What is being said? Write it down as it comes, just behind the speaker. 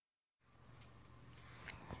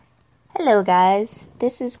Hello, guys.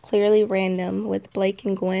 This is Clearly Random with Blake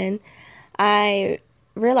and Gwen. I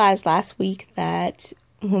realized last week that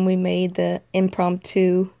when we made the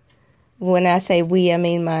impromptu, when I say we, I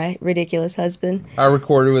mean my ridiculous husband, I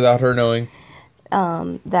recorded without her knowing.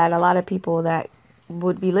 that a lot of people that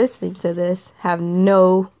would be listening to this have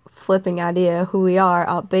no flipping idea who we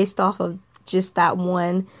are based off of just that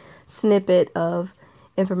one snippet of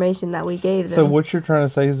information that we gave them. So what you're trying to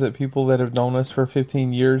say is that people that have known us for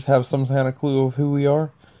 15 years have some kind of clue of who we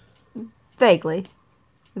are? Vaguely.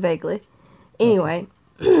 Anyway,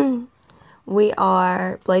 we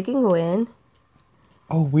are Blake and Gwen.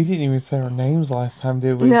 Oh, we didn't even say our names last time,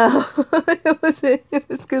 did we? No, it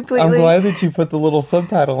was completely... I'm glad that you put the little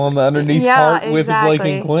subtitle on the underneath part with Blake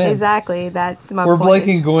and Gwen. Exactly, that's my We're point. Blake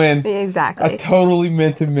and Gwen. Exactly. I totally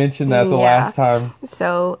meant to mention that the last time.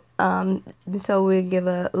 So we give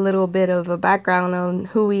a little bit of a background on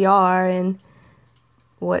who we are and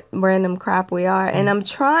what random crap we are. And I'm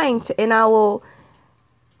trying to, and I will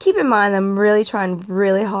keep in mind, I'm really trying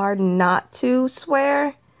really hard not to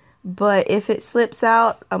swear. But if it slips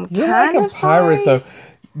out, I'm You're kind like of a pirate, sorry. though.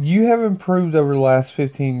 You have improved over the last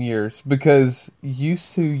 15 years because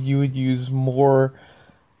used to you would use more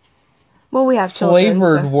Well, we have children,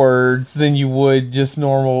 flavored so. words than you would just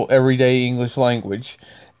normal everyday English language.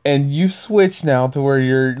 And you've switched now to where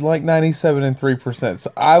you're like 97 and 3%.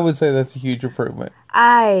 So I would say that's a huge improvement.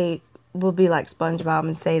 I will be like SpongeBob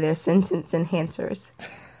and say they're sentence enhancers.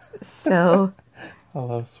 So, I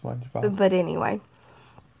love SpongeBob. but anyway,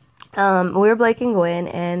 we're Blake and Gwen,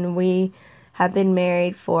 and we have been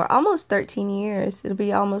married for almost 13 years. It'll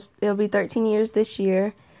be 13 years this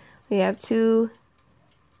year. We have two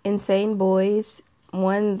insane boys.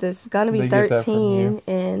 One that's gonna be They get that from 13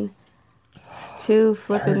 in 2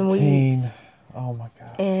 flipping 13. weeks. Oh my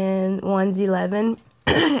gosh. And one's 11.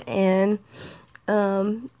 And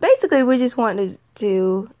basically we just wanted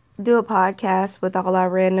to do a podcast with all our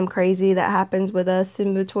random crazy that happens with us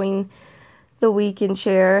in between the week and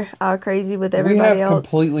share our crazy with everybody We have else.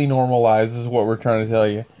 completely normal lives is what we're trying to tell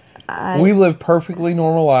you. We live perfectly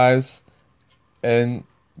normal lives. And,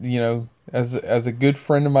 you know, as a good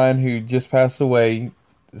friend of mine who just passed away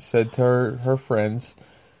said to her friends,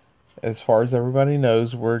 as far as everybody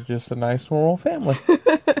knows, we're just a nice normal family.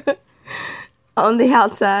 On the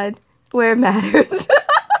outside, where it matters.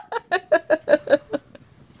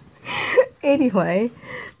 Anyway,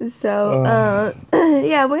 so,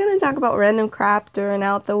 yeah, we're going to talk about random crap during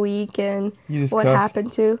out the week and what cussed.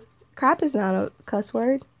 happened to. Crap is not a cuss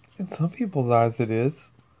word. In some people's eyes it is.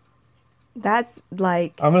 That's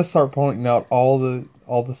like... I'm going to start pointing out all the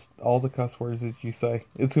cuss words that you say.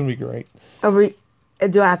 It's going to be great.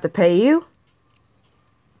 Do I have to pay you?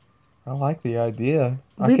 I like the idea.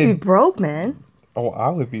 We'd be broke, man. Oh, I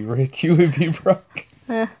would be rich. You would be broke.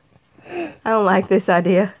 I don't like this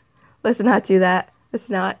idea. Let's not do that. Let's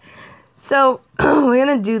not. So, we're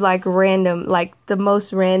going to do like random, like the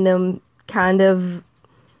most random kind of,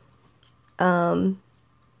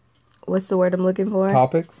 what's the word I'm looking for?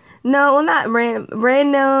 Topics? No, well, not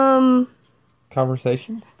random.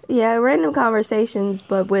 Conversations? Yeah, random conversations,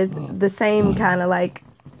 but with the same kind of like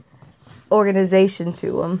organization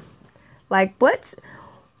to them. Like, what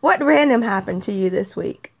random happened to you this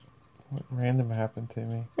week? What random happened to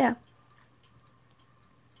me? Yeah.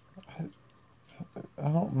 I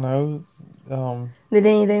don't know. Did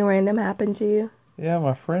anything random happen to you? Yeah,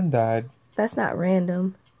 my friend died. That's not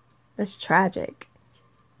random. That's tragic.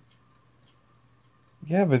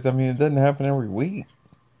 Yeah, but I mean, it doesn't happen every week.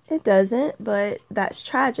 It doesn't, but that's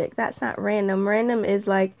tragic. That's not random. Random is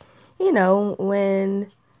like, you know,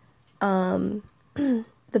 when the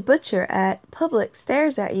butcher at Publix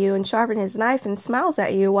stares at you and sharpens his knife and smiles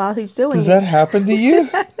at you while he's doing Does it. that happen to you?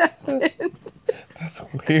 That's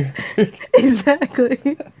weird. Exactly.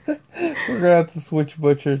 We're going to have to switch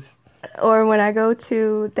butchers. Or when I go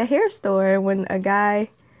to the hair store, when a guy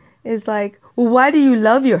is like, well, why do you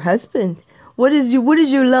love your husband? What is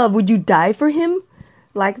your love? Would you die for him?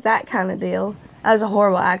 Like that kind of deal. That was a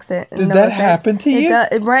horrible accent. Did that happen to you?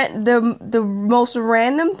 The most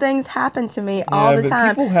random things happen to me all the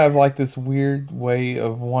time. People have like this weird way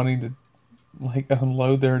of wanting to like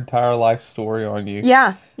unload their entire life story on you.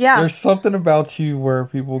 Yeah. There's something about you where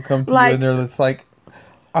people come to you and they're just like,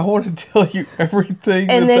 I want to tell you everything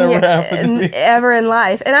that's ever happened to me. Ever in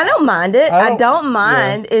life. And I don't mind it. I don't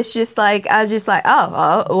mind. Yeah. It's just like, I was just like,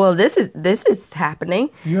 oh, well, this is happening.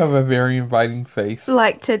 You have a very inviting face.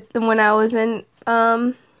 Like when I was in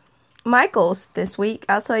Michael's this week,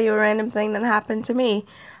 I'll tell you a random thing that happened to me.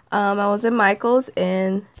 I was in Michael's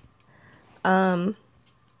and some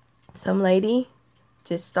lady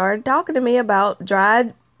just started talking to me about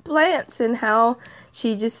dried plants and how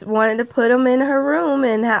she just wanted to put them in her room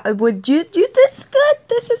and how would you this is good.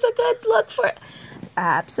 This is a good look for it.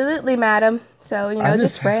 Absolutely, madam. So, you know,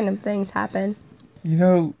 just random things happen. You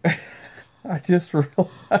know, I just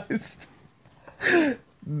realized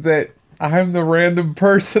that I'm the random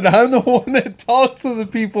person. I'm the one that talks to the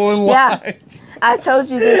people in lines. I told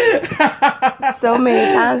you this so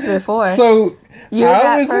many times before. So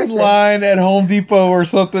I was in line at Home Depot or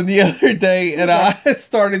something the other day, and I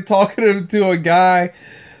started talking to a guy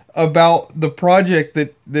about the project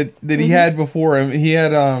that he had before him. He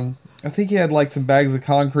had I think he had like some bags of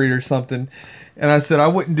concrete or something. And I said, I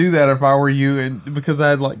wouldn't do that if I were you. And because I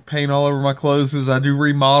had like paint all over my clothes as I do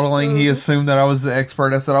remodeling, he assumed that I was the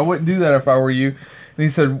expert. I said, I wouldn't do that if I were you. And he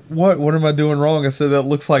said, what am I doing wrong? I said, that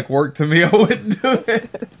looks like work to me. I wouldn't do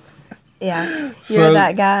it. Yeah. You're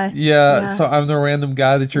that guy. Yeah. So I'm the random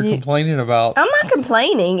guy that you're complaining about. I'm not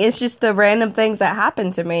complaining. It's just the random things that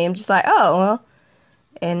happen to me. I'm just like, oh, well.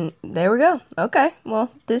 And there we go. Okay.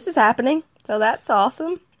 Well, this is happening. So that's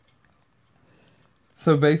awesome.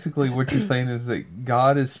 So basically what you're saying is that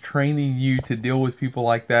God is training you to deal with people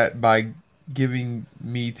like that by giving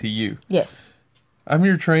me to you. Yes. I'm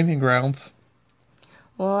your training grounds.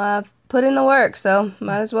 Well, I've put in the work, so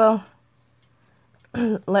might as well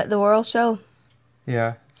let the world show.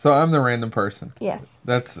 Yeah. So I'm the random person. Yes.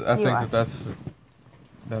 I think that's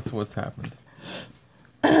what's happened.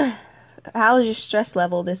 How was your stress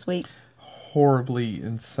level this week? Horribly,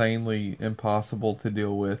 insanely impossible to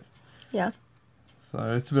deal with. Yeah.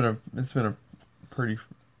 So it's been a pretty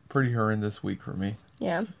horrendous week for me.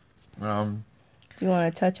 Yeah. Do you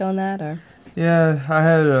want to touch on that or? Yeah, I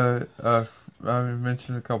had I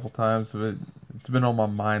mentioned a couple times, but it's been on my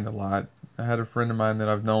mind a lot. I had a friend of mine that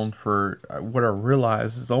I've known for what I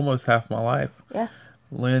realize is almost half my life. Yeah.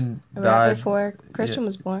 Lynn died right before Christian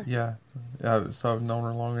was born. Yeah. So I've known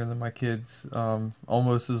her longer than my kids,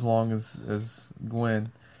 almost as long as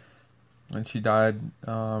Gwen, and she died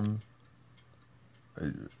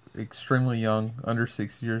extremely young, under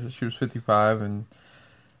 6 years. She was 55, and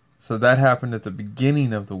so that happened at the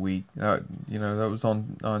beginning of the week. That was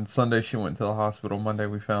on Sunday. She went to the hospital. Monday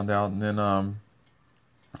we found out, and then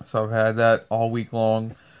so I've had that all week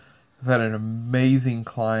long. I've had an amazing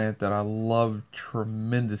client that I love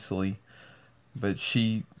tremendously, but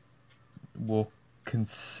she will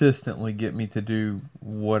consistently get me to do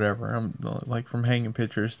whatever. I'm like from hanging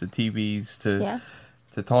pictures to TVs to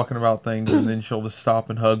talking about things, and then she'll just stop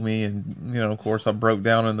and hug me. And of course, I broke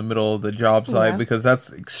down in the middle of the job site because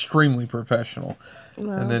that's extremely professional.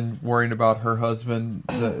 Well, and then worrying about her husband,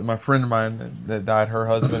 my friend of mine that died, her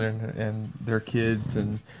husband and their kids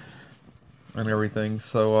and everything.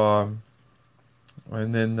 So,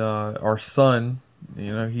 and then our son,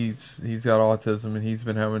 he's got autism, and he's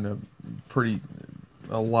been having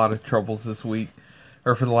a lot of troubles this week,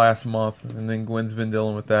 or for the last month. And then Gwen's been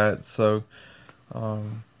dealing with that. So,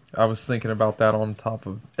 I was thinking about that on top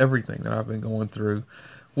of everything that I've been going through,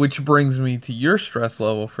 which brings me to your stress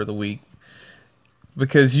level for the week,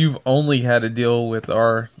 because you've only had to deal with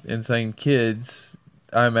our insane kids.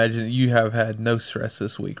 I imagine you have had no stress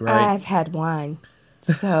this week, right? I've had wine,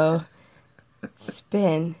 so it's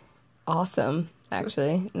been awesome.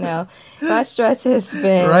 Actually, no, my stress has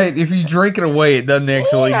been right. If you drink it away, it doesn't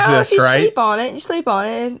actually exist, if you right? You sleep on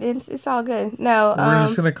it. It's all good. No, we're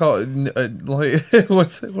just gonna call it.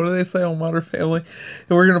 What do they say on Modern Family?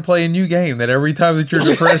 We're gonna play a new game that every time that you're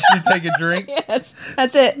depressed, you take a drink. Yes,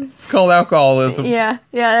 that's it. It's called alcoholism. Yeah,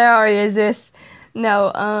 there already exists.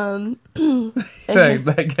 No,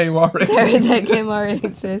 that game already. That game already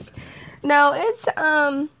exists. No,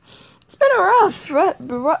 it's been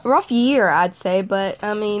a rough year, I'd say, but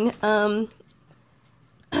I mean, but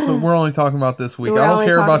we're only talking about this week. I don't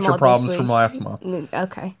care about your problems from last month.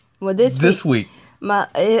 Okay. Well, this week,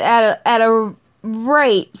 at a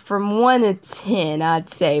rate from 1 to 10, I'd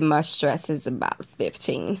say my stress is about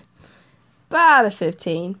 15. About a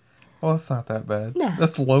 15. Well, that's not that bad. No.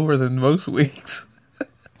 That's lower than most weeks.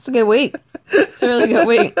 It's a good week. It's a really good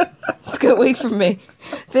week. It's a good week for me.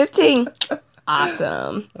 15.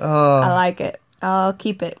 Awesome. I like it. I'll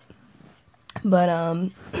keep it. But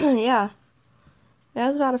yeah. That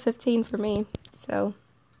was about a 15 for me. So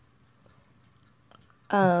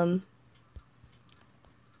what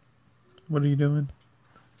are you doing?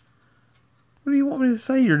 What do you want me to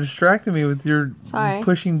say? You're distracting me with your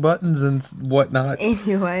pushing buttons and whatnot.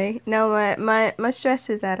 Anyway, no, my stress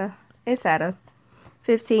is at a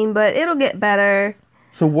 15, but it'll get better.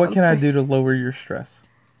 So what can I do to lower your stress?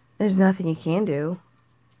 There's nothing you can do.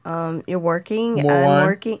 You're working. More wine?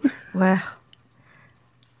 Working. Well,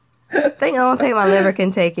 I don't think my liver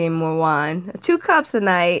can take any more wine. 2 cups a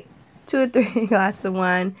night, 2 or 3 glasses of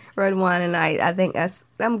wine, red wine a night. I think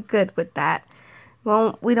I'm good with that.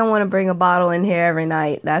 Well, we don't want to bring a bottle in here every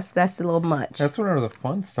night. That's a little much. That's whenever the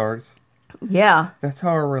fun starts. Yeah. That's how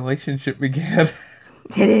our relationship began.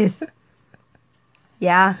 It is.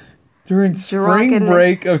 Yeah. During spring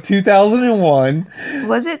break of 2001.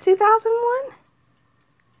 Was it 2001?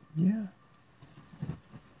 Yeah.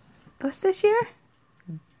 What's this year?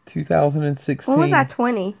 2016. When was that,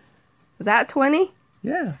 20? Was that 20?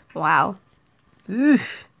 Yeah. Wow.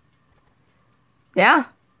 Oof. Yeah.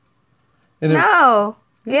 And no.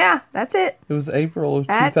 Yeah, that's it. It was April of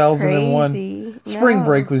That's 2001. crazy. Spring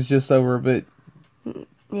break was just over, but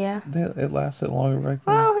yeah, it lasted longer back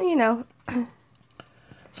then. Well, you know.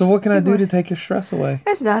 So what can I do to take your stress away?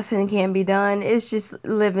 There's nothing can be done. It's just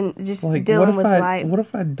living, just Like, dealing with life. What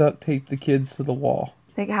if I duct tape the kids to the wall?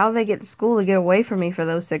 Like, how do they get to school to get away from me for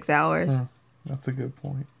those 6 hours? That's a good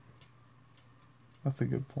point.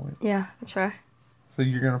 Yeah, I'll try. So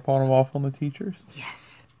you're going to pawn them off on the teachers?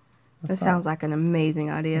 Yes. That sounds like an amazing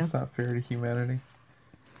idea. That's not fair to humanity.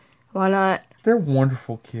 Why not? They're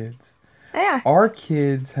wonderful kids. Yeah. Our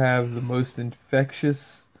kids have the most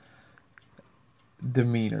infectious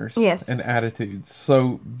demeanors and attitudes.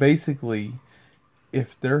 So basically,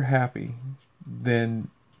 if they're happy, then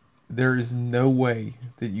there is no way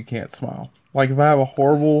that you can't smile. Like if I have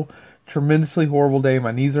a tremendously horrible day,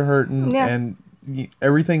 my knees are hurting and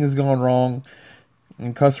everything has gone wrong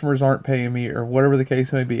and customers aren't paying me or whatever the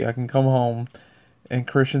case may be, I can come home and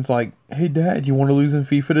Christian's like, "Hey Dad, you want to lose in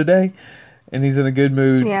FIFA today?" And he's in a good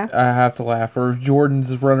mood. Yeah. I have to laugh. Or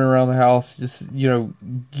Jordan's running around the house just,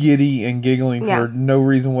 giddy and giggling for no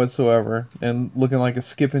reason whatsoever and looking like a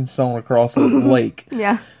skipping stone across a lake.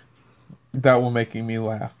 Yeah. That will make me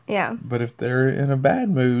laugh. Yeah. But if they're in a bad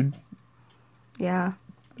mood. Yeah.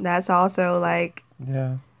 That's also like.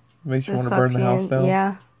 Yeah. Makes you want to burn the house down.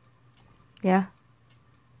 Yeah. Yeah.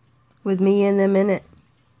 With me and them in it.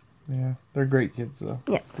 Yeah. They're great kids, though.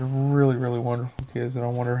 Yeah. They're really, really wonderful kids, and I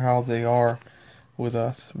wonder how they are with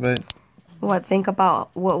us. But think about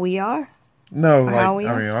what we are? No,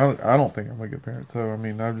 I don't think I'm a good parent. So, I'm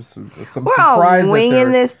We're surprised all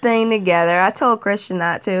winging this thing together. I told Christian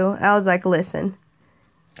that, too. I was like, listen,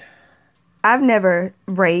 I've never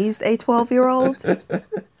raised a 12-year-old.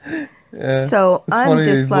 Yeah. So it's I'm funny,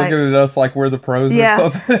 just he's like looking at us like we're the pros. Yeah,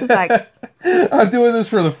 or something. it's like I'm doing this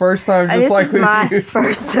for the first time. Just this like is my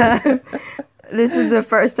first time. This is the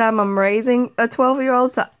first time I'm raising a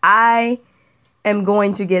 12-year-old, so I am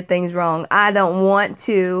going to get things wrong. I don't want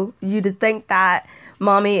you to think that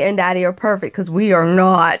mommy and daddy are perfect because we are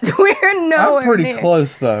not. We're nowhere. I'm pretty near.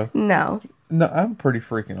 close though. No, I'm pretty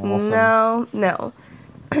freaking awesome. No.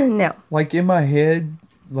 Like in my head.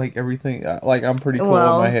 Like everything, like I'm pretty cool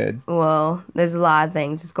in my head. Well, there's a lot of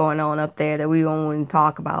things that's going on up there that we won't even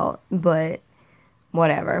talk about, but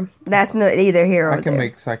whatever. That's neither here or there. I can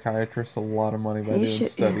make psychiatrists a lot of money by doing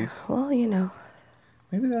studies. Well,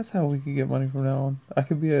 Maybe that's how we could get money from now on. I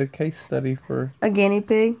could be a case study for... A guinea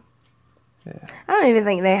pig? Yeah. I don't even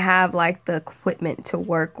think they have, like, the equipment to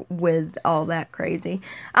work with all that crazy.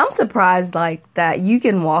 I'm surprised, like, that you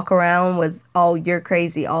can walk around with you're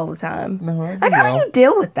crazy all the time. No, I do Like, how do you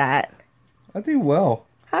deal with that? I do well.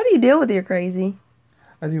 How do you deal with your crazy?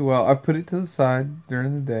 I do well. I put it to the side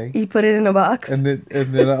during the day. You put it in a box? And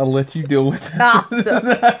then I'll let you deal with it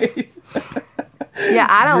tonight. Yeah,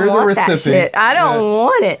 I don't want that shit. I don't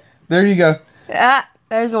want it. There you go.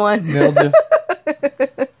 There's one. Nailed you.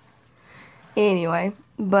 Anyway,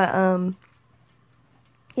 but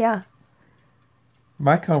yeah.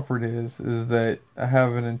 My comfort is that I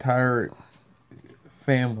have an entire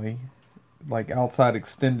family, like outside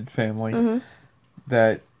extended family,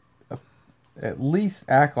 that at least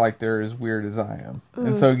act like they're as weird as I am.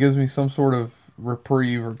 And so it gives me some sort of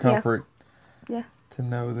reprieve or comfort to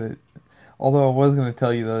know that, although I was going to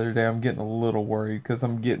tell you the other day, I'm getting a little worried because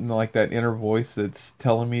I'm getting like that inner voice that's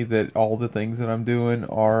telling me that all the things that I'm doing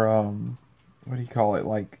are, what do you call it?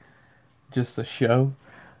 Like just a show.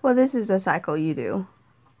 Well, this is a cycle you do.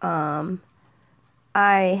 I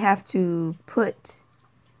have to put...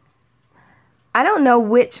 I don't know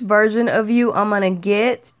which version of you I'm gonna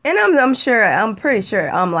get, and I'm pretty sure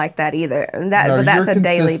I'm like that either. But that's a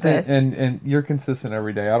daily best. And you're consistent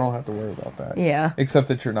every day. I don't have to worry about that. Yeah. Except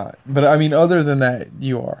that you're not. But I mean, other than that,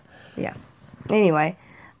 you are. Yeah. Anyway,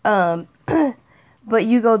 but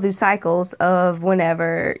you go through cycles of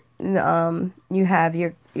whenever you have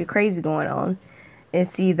your crazy going on.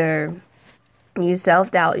 It's either you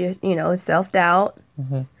self-doubt, self-doubt.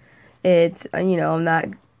 Mm-hmm. It's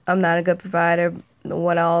I'm not a good provider,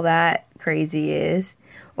 what all that crazy is.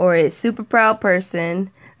 or it's super proud person.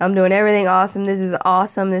 I'm doing everything awesome. This is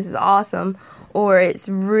awesome. This is awesome. Or it's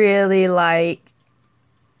really like,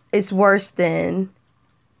 it's worse than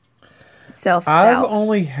self-doubt. I've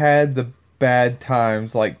only had the bad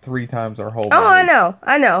times like 3 times our whole Oh, marriage.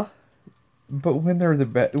 I know. But when they're the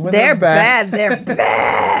bad, They're bad. They're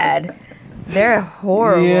bad. They're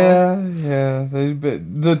horrible. Yeah.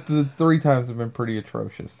 The 3 times have been pretty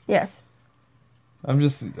atrocious. Yes. I'm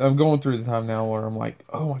going through the time now where I'm like,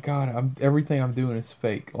 oh my god, everything I'm doing is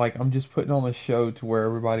fake. Like, I'm just putting on a show to where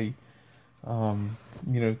everybody,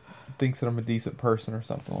 thinks that I'm a decent person or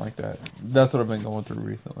something like that. That's what I've been going through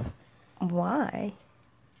recently. Why?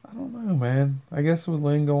 I don't know, man. I guess with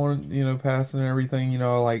Lynn going, passing and everything,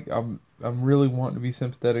 like I'm really wanting to be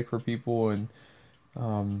sympathetic for people, and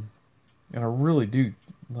I really do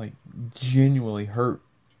like genuinely hurt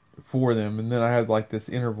for them. And then I have like this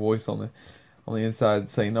inner voice on the inside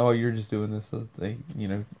saying, "Oh, you're just doing this so that they,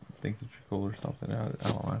 think that you're cool or something." I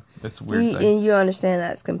don't know. It's a weird thing. And you understand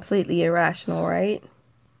that's completely irrational, right?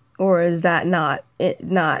 Or is that not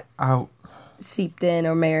seeped in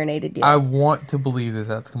or marinated yet? I want to believe that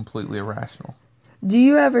that's completely irrational. Do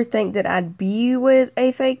you ever think that I'd be with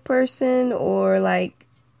a fake person or like?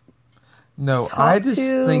 No, I just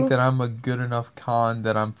think that I'm a good enough con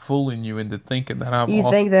that I'm fooling you into thinking that I'm. You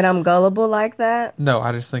think that I'm gullible like that? No,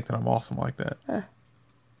 I just think that I'm awesome like that.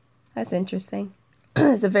 That's interesting.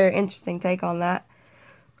 It's a very interesting take on that.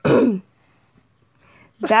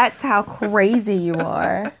 That's how crazy you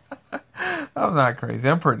are. I'm not crazy.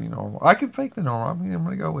 I'm pretty normal. I can fake the normal. I'm going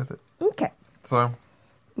to go with it. Okay. So.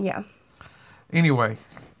 Yeah. Anyway.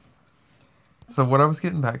 So what I was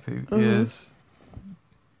getting back to is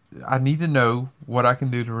I need to know what I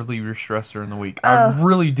can do to relieve your stress during the week. I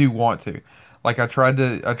really do want to. Like I tried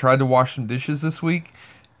to wash some dishes this week,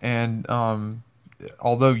 and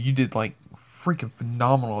although you did like freaking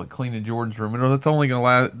phenomenal at cleaning Jordan's room, and it's only gonna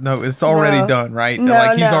last. No, it's already done, right? He's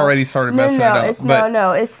already started messing it up.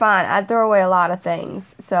 It's fine. I throw away a lot of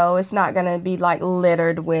things, so it's not gonna be like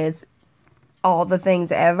littered with all the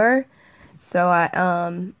things ever. So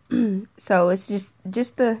so it's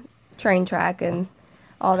just the train track and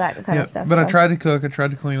all that kind of stuff. But I tried to cook. I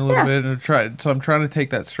tried to clean a little bit, and so I'm trying to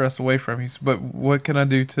take that stress away from you. But what can I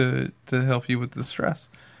do to help you with the stress?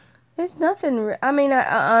 There's nothing. I mean,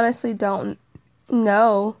 I honestly don't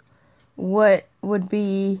know what would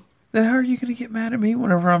be. Then how are you going to get mad at me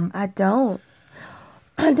whenever I'm... I don't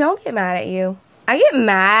get mad at you. I get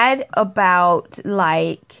mad about,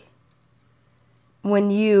 like,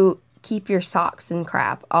 when you keep your socks and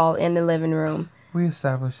crap all in the living room. We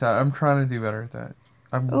established that. I'm trying to do better at that.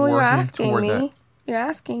 I'm working toward that. You're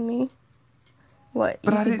asking me what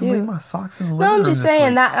you But I didn't leave my socks in the living room. No, I'm just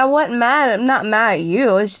saying that I wasn't mad. I'm not mad at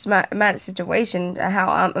you. It's just mad at the situation. How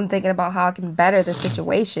I'm thinking about how I can better the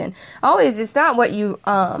situation. Always, it's not what you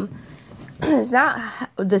it's not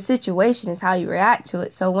the situation. It's how you react to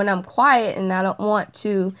it. So when I'm quiet and I don't want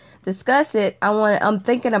to discuss it, I'm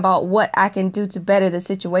thinking about what I can do to better the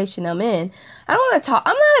situation I'm in. I don't want to talk.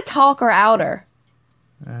 I'm not a talker outer.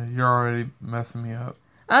 You're already messing me up.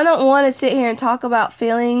 I don't want to sit here and talk about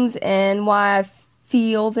feelings and why I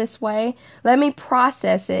feel this way. Let me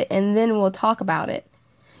process it and then we'll talk about it.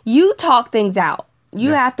 You talk things out.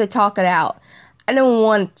 You have to talk it out. I don't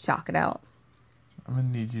want to talk it out. I'm going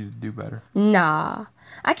to need you to do better. Nah.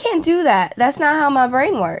 I can't do that. That's not how my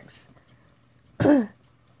brain works. And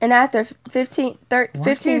after 15 Why 15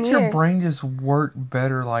 can't years... your brain just work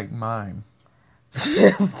better like mine?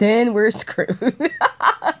 Then we're screwed.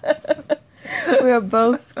 We're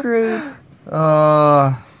both screwed.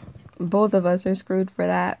 Both of us are screwed for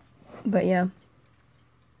that. But yeah.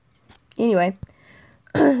 Anyway.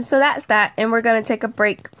 So that's that. And we're going to take a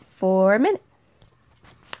break for a minute.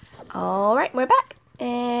 All right. We're back.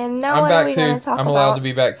 And now what are we going to talk about? I'm allowed to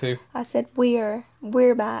be back too. I said we're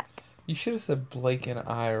back. You should have said Blake and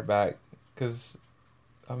I are back. Because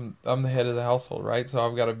I'm the head of the household, right? So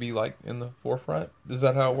I've got to be like in the forefront. Is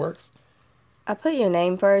that how it works? I put your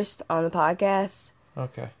name first on the podcast.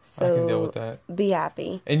 Okay. So I can deal with that. Be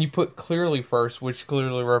happy. And you put clearly first, which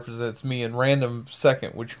clearly represents me, and random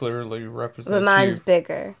second, which clearly represents you. But mine's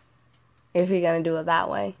bigger. If you're going to do it that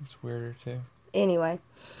way. It's weirder too. Anyway.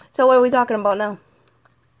 So what are we talking about now?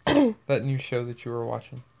 That new show that you were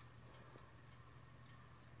watching.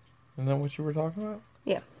 Isn't that what you were talking about?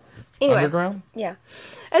 Yeah. Anyway, Underground? Yeah.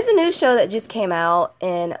 It's a new show that just came out,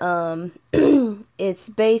 and it's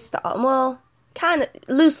based on, well, kind of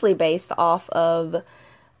loosely based off of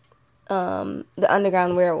the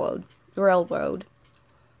Underground Railroad.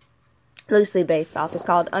 Loosely based off. It's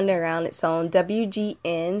called Underground. It's on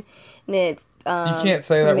WGN. And it you can't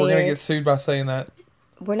say that. We're going to get sued by saying that.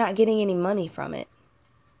 we're not getting any money from it.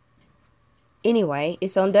 Anyway,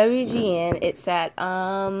 it's on WGN. It's at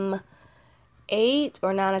 8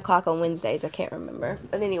 or 9 o'clock on Wednesdays. I can't remember.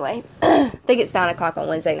 But anyway, I think it's 9 o'clock on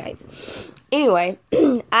Wednesday nights. Anyway,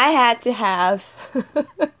 I had to have,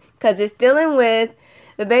 because it's dealing with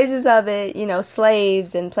the basis of it, you know,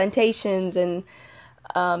 slaves and plantations and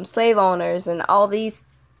slave owners and all these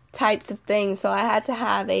types of things. So I had to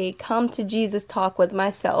have a come to Jesus talk with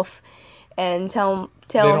myself and tell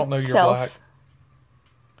They don't know you're black.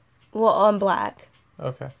 Well, I'm black.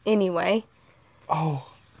 Okay. Anyway. Oh,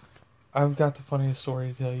 I've got the funniest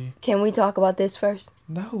story to tell you. Can we talk about this first?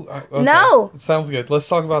 No. Okay. No! Sounds good. Let's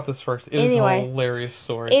talk about this first. It is a hilarious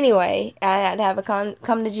story. Anyway, I had to have a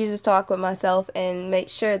come to Jesus talk with myself and make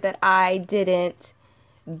sure that I didn't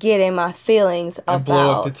get in my feelings about... And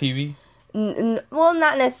blow up the TV? Well,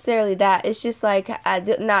 not necessarily that. It's just like I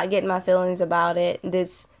did not get in my feelings about it.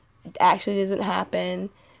 This actually doesn't happen.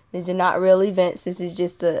 These are not real events. This is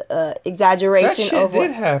just a exaggeration of what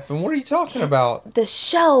did happen. What are you talking about? The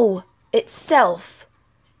show itself.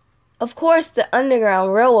 Of course, the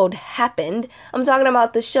Underground Railroad happened. I'm talking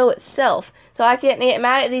about the show itself. So I can't get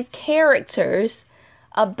mad at these characters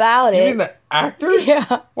about it. You mean the actors?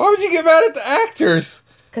 Yeah. Why would you get mad at the actors?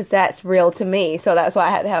 Because that's real to me. So that's why I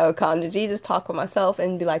had to have a come to Jesus talk with myself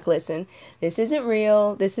and be like, listen, this isn't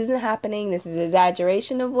real. This isn't happening. This is an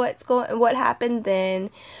exaggeration of what happened then.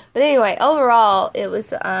 But anyway, overall, it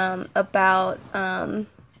was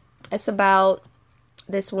it's about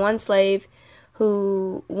this one slave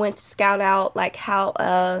who went to scout out like how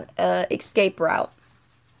escape route.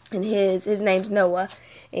 And his name's Noah.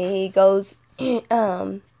 And he goes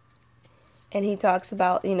and he talks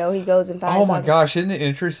about, you know, he goes and finds... Oh my gosh, isn't it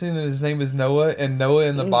interesting that his name is Noah, and Noah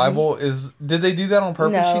in the Bible is... Did they do that on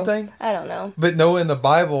purpose, you think? I don't know. But Noah in the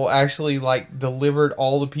Bible actually, like, delivered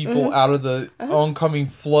all the people out of the oncoming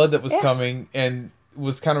flood that was coming, and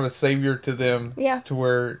was kind of a savior to them to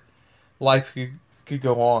where life could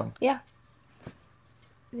go on. Yeah.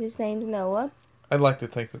 His name's Noah. I'd like to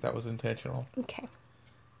think that was intentional. Okay.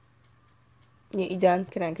 You done?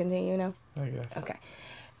 Can I continue now? I guess. Okay.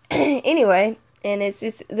 Anyway, and it's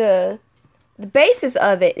just the basis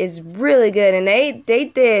of it is really good, and they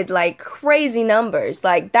did like crazy numbers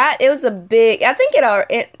like that. It was a big. I think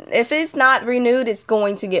if it's not renewed, it's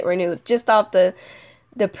going to get renewed just off the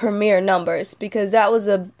premiere numbers, because that was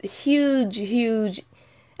a huge.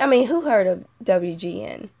 I mean, who heard of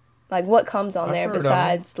WGN? Like, what comes on there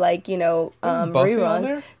besides like, you know,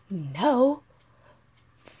 reruns? No.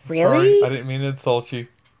 Really? Sorry, I didn't mean to insult you.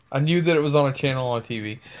 I knew that it was on a channel on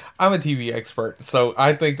TV. I'm a TV expert, so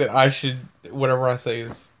I think that I should, whatever I say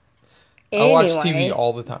is... I watch TV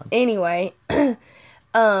all the time. Anyway, you're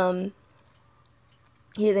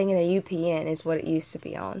thinking of UPN is what it used to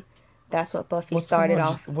be on. That's what Buffy started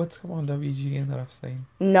off. What's come on WGN that I've seen?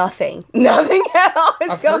 Nothing at all.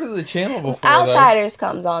 I've heard of the channel before. Outsiders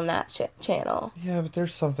comes on that channel. Yeah, but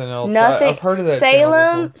there's something else. Nothing. I've heard of that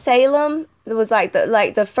channel before. Salem. It was like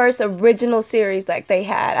the first original series like they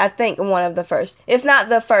had. I think one of the first, if not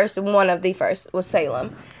the first, one of the first was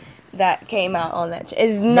Salem that came out on that.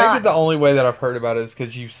 It's not. Maybe the only way that I've heard about it is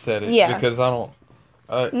because you said it. Yeah. Because I don't.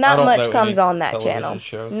 Not much comes on that channel.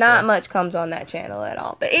 Shows, Not much comes on that channel at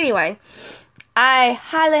all. But anyway, I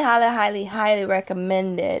highly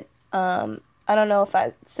recommend it. I don't know if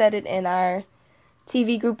I said it in our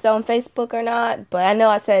TV group though on Facebook or not, but I know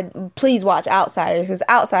I said please watch Outsiders, because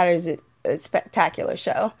Outsiders is a spectacular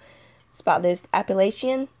show. It's about this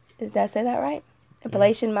Appalachian. Did I say that right?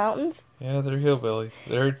 Appalachian Mountains. Yeah, they're hillbillies.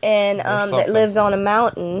 They're that lives on a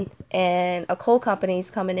mountain, and a coal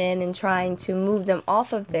company's coming in and trying to move them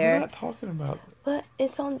off of there. We're not talking about. But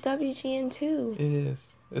it's on WGN too. It is.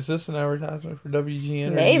 Is this an advertisement for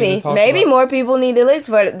WGN? Maybe more people need to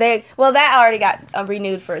listen for it. That already got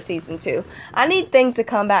renewed for a season 2. I need things to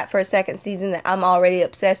come back for a second season that I'm already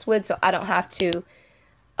obsessed with, so I don't have to,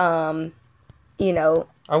 you know.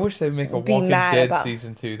 I wish they'd make a Walking Dead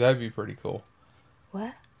season 2. That'd be pretty cool.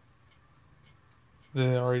 What?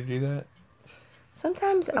 Did they already do that?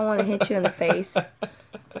 Sometimes I want to hit you in the face.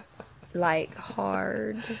 Like,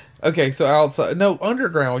 hard. Okay, so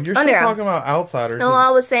Underground. You're still talking about Outsiders. No, I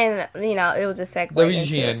was saying that, you know, it was a segue.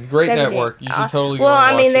 WGN, great network. You should totally go well,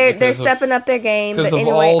 I mean, watch they're stepping up their game. But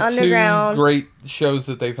anyway, Underground. 2 great shows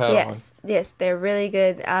that they've had on. Yes, they're really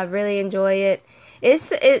good. I really enjoy it.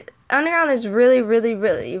 Underground is really, really,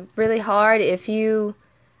 really, really hard if you...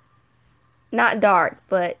 Not dark,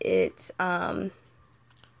 but it's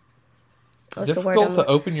difficult to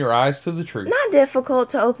open your eyes to the truth. Not difficult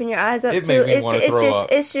to open your eyes up to.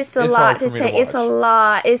 It's just a It's lot to take. It's a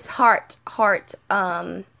lot. It's heart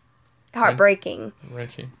heartbreaking.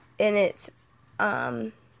 Wrenching. And it's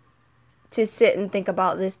to sit and think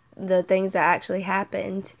about the things that actually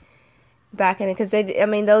happened back in it, because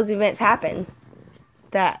those events happen.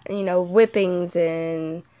 That, whippings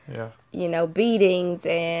and beatings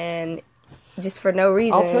and just for no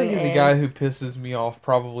reason. I'll tell you, the guy who pisses me off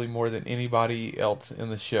probably more than anybody else in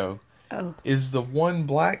the show is the one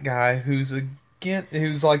black guy who's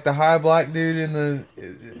like the high black dude in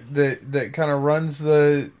that kind of runs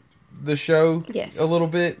the show a little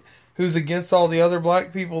bit, who's against all the other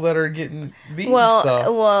black people that are getting beaten and stuff.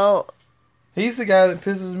 Well, he's the guy that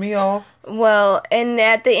pisses me off. Well, and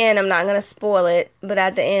at the end, I'm not going to spoil it, but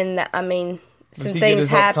at the end, some things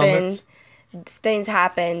happened. Things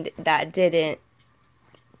happened that didn't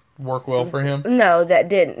work well for him. No, that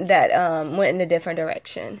didn't. That went in a different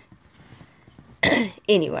direction.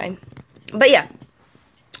 Anyway, but yeah,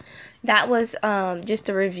 that was just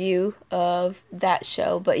a review of that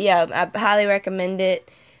show. But yeah, I highly recommend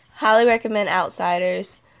it. Highly recommend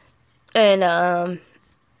Outsiders, and I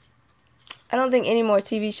don't think any more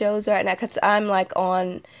TV shows right now, because I'm like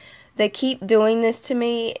on. They keep doing this to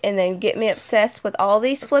me, and they get me obsessed with all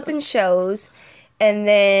these flipping shows. And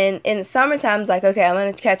then in the summertime, it's like, okay, I'm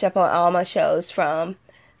going to catch up on all my shows from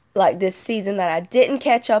like this season that I didn't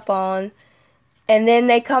catch up on. And then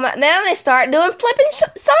they come out, now they start doing flipping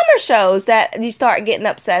summer shows that you start getting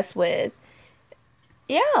obsessed with.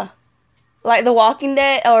 Yeah. Like The Walking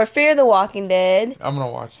Dead, or Fear the Walking Dead. I'm going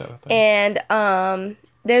to watch that, I think. And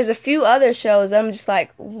there's a few other shows I'm just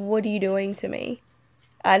like, what are you doing to me?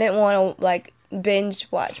 I didn't want to, like, binge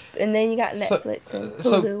watch. And then you got Netflix and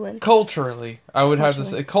Hulu. And culturally, I would have to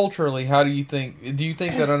say, culturally, how do you think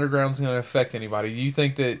that Underground's going to affect anybody? Do you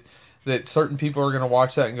think that certain people are going to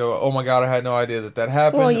watch that and go, oh my God, I had no idea that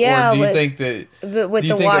happened? Well, yeah, or do you think that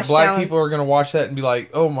black people are going to watch that and be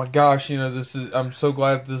like, oh my gosh, I'm so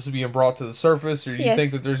glad that this is being brought to the surface? Or do you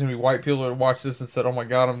think that there's going to be white people that watch this and said, oh my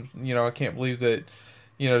God, I can't believe that,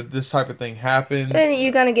 this type of thing happened? And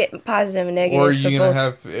you're going to get positive and negative. Or are you going to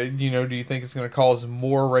have, do you think it's going to cause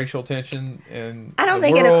more racial tension? I don't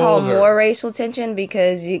think it'll cause more racial tension,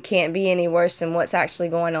 because it can't be any worse than what's actually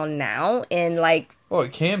going on now. And like, well,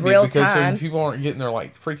 it can be, because people aren't getting their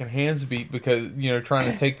like freaking hands beat because,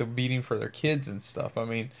 trying to take the beating for their kids and stuff. I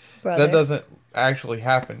mean, that doesn't actually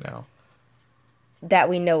happen now. That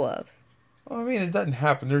we know of. Well, I mean, it doesn't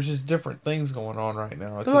happen. There's just different things going on right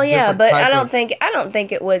now. It's but I don't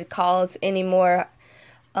think it would cause any more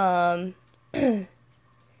any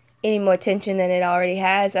more tension than it already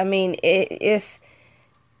has. I mean, if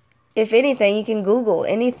anything, you can Google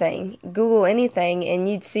anything, and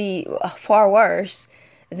you'd see far worse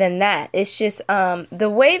than that. It's just the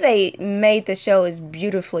way they made the show is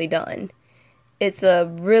beautifully done. It's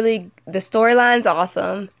the storyline's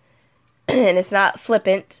awesome, and it's not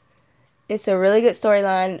flippant. It's a really good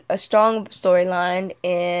storyline, a strong storyline,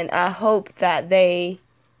 and I hope that they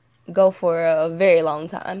go for a very long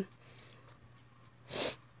time.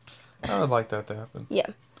 I would like that to happen. Yeah.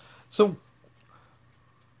 So,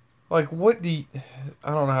 like, what do you,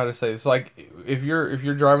 I don't know how to say this. Like, if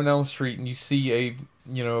you're driving down the street and you see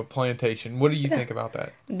a plantation, what do you think about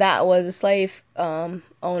that? That was a slave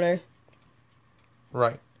owner.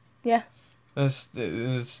 Right. Yeah.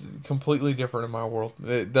 It's completely different in my world.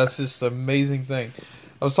 That's just an amazing thing.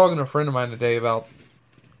 I was talking to a friend of mine today about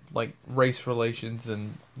like race relations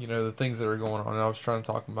and the things that are going on. And I was trying to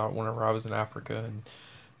talk about whenever I was in Africa, and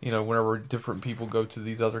whenever different people go to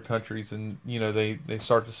these other countries and they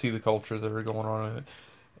start to see the culture that are going on in it.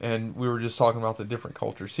 And we were just talking about the different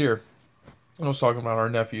cultures here. I was talking about our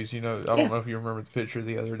nephews. I don't know if you remember the picture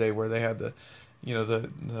the other day where they had the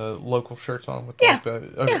local shirts on with like the.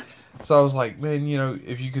 Okay. Yeah. So I was like, man,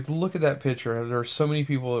 if you could look at that picture, there are so many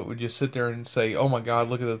people that would just sit there and say, oh my God,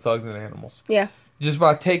 look at the Thugs and Animals. Yeah. Just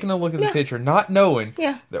by taking a look at the picture, not knowing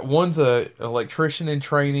that one's an electrician in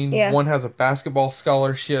training, one has a basketball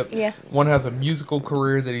scholarship, one has a musical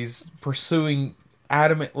career that he's pursuing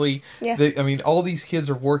adamantly. Yeah. All these kids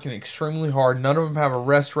are working extremely hard. None of them have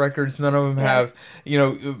arrest records. None of them have,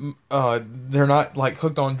 they're not like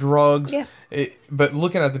hooked on drugs. Yeah. But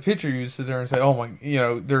looking at the picture, you sit there and say, oh my,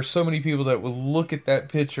 there's so many people that will look at that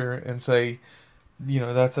picture and say,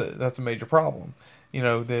 that's a major problem.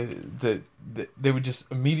 That they would just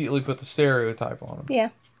immediately put the stereotype on them. Yeah.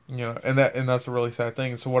 And that's a really sad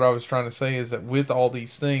thing. So what I was trying to say is that with all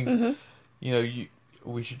these things,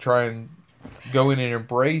 we should try and go in and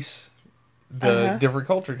embrace the different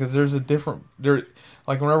culture, because there's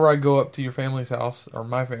like whenever I go up to your family's house or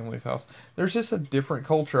my family's house, there's just a different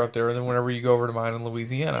culture up there than whenever you go over to mine in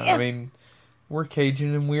Louisiana. Yeah. We're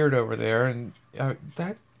Cajun and weird over there, and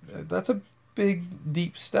that's a big,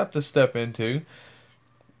 deep step to step into.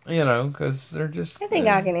 You know, because they're just... I think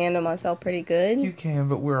I can handle myself pretty good. You can,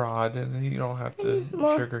 but we're odd, and you don't have to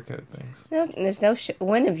sugarcoat things. No, there's no...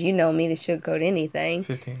 when have you known me to sugarcoat anything?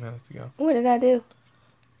 15 minutes ago. What did I do?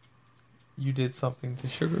 You did something to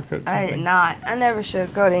sugarcoat something. I did not. I never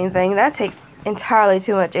sugarcoat anything. That takes entirely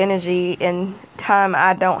too much energy and time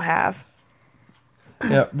I don't have.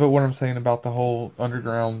 Yeah, but what I'm saying about the whole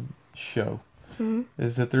underground show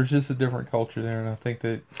is that there's just a different culture there, and I think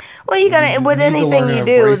that... Well, you gotta... with anything you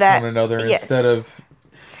do that... one another instead of...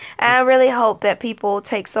 And I really hope that people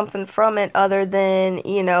take something from it other than,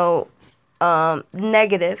 you know,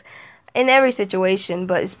 negative. In every situation,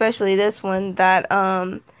 but especially this one, that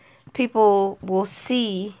people will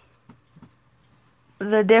see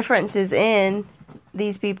the differences in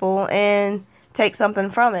these people and take something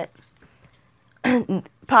from it.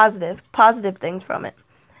 Positive things from it.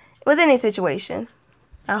 With any situation.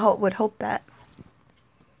 I would hope that.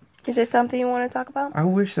 Is there something you want to talk about? I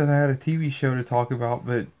wish that I had a TV show to talk about,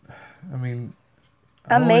 but, I mean...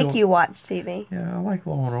 I make you watch TV. Yeah, I like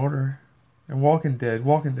Law and Order. And Walking Dead.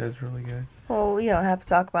 Walking Dead's really good. Well, we don't have to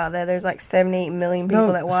talk about that. There's like 78 million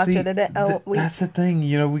people that watch it a day. That's the thing.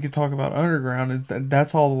 You know, we could talk about Underground.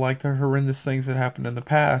 That's all like the horrendous things that happened in the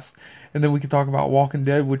past. And then we could talk about Walking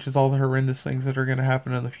Dead, which is all the horrendous things that are going to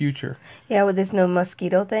happen in the future. Yeah, with this no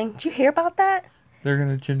mosquito thing. Did you hear about that? They're going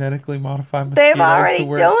to genetically modify mosquitoes. They've already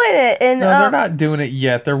doing it. And, no, they're not doing it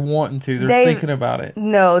yet. They're wanting to. They're thinking about it.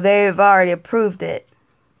 No, they've already approved it.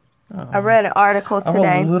 I read an article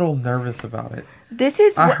today. I'm a little nervous about it.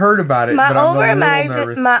 I heard about it, but I'm a little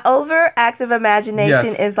nervous. My overactive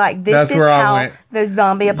imagination is like, this is how the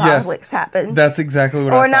zombie apocalypse happened. That's exactly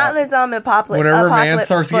what I thought. Or not the zombie apocalypse. Whenever man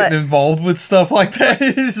starts getting involved with stuff like that,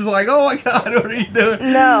 it's just like, oh my God, what are you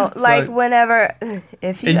doing? No, like whenever,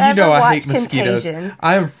 if you ever watch Contagion.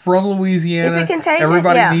 I am from Louisiana. Is it Contagion?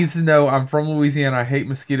 Everybody needs to know I'm from Louisiana. I hate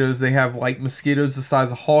mosquitoes. They have like mosquitoes the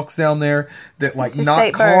size of hawks down there that like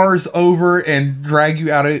knock cars over and drag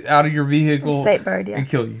you out of your vehicle. Bird, yeah. And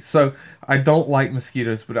kill you. So I don't like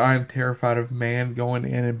mosquitoes, but I am terrified of man going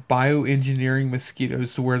in and bioengineering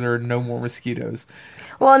mosquitoes to where there are no more mosquitoes.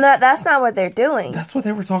 Well, no, that's not what they're doing. That's what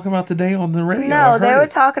they were talking about today on the radio. No, they were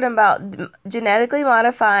talking about genetically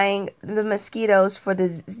modifying the mosquitoes for the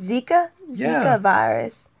Zika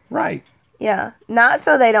virus. Right. Yeah, not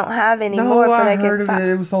so they don't have any more. I heard of it.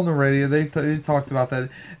 It was on the radio. They talked about that.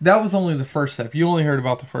 That was only the first step. You only heard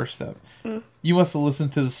about the first step. You must have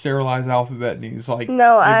listened to the Sterilized Alphabet News. Like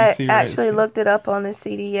no, ABC I actually looked it up on the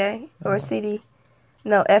CDA or FDA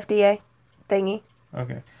thingy.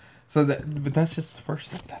 Okay, but that's just the first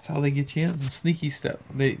step. That's how they get you in. The sneaky step.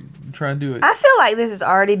 They try and do it. I feel like this is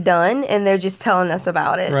already done, and they're just telling us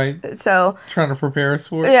about it. Right. So trying to prepare us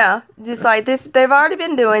for it. Yeah, just like this. They've already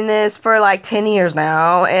been doing this for like 10 years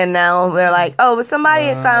now, and now they're like, oh, but somebody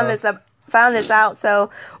has found this out, so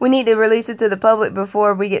we need to release it to the public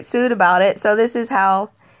before we get sued about it. So this is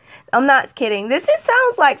how. I'm not kidding.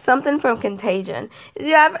 Sounds like something from Contagion.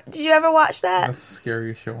 Did you ever watch that? That's the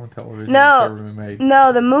scariest show on television that's ever been made.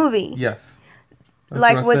 No, the movie. Yes. That's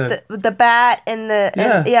like with the bat and the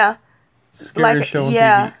scariest show on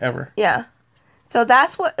TV ever. Yeah. So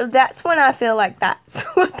that's when I feel like that's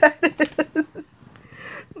what that is.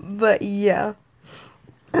 But yeah.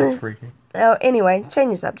 That's freaky. Oh, anyway,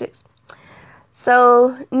 changing subjects.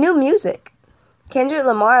 So, new music. Kendrick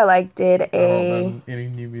Lamar did I don't know any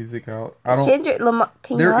new music out. Kendrick Lamar.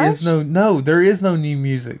 There is no new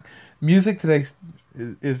music. Music today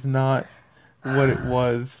is not what it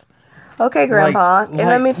was. Okay, Grandpa, and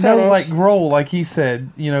let me finish. Roll, like he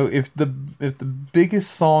said, if the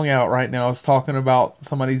biggest song out right now is talking about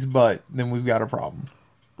somebody's butt, then we've got a problem.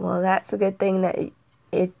 Well, that's a good thing that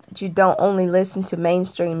you don't only listen to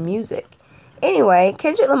mainstream music. Anyway,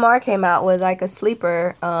 Kendrick Lamar came out with a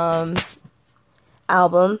sleeper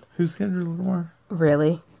album. Who's Kendrick Lamar?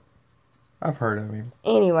 Really? I've heard of him.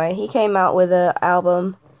 Anyway, he came out with an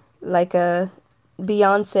album like a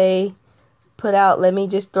Beyonce put out. Let me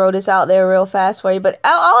just throw this out there real fast for you. But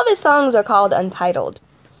all of his songs are called Untitled.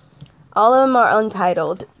 All of them are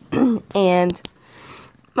untitled. And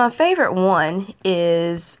my favorite one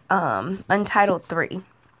is Untitled 3.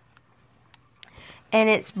 And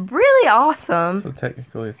it's really awesome. So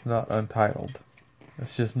technically it's not untitled.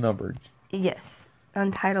 It's just numbered. Yes.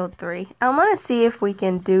 Untitled 3. I want to see if we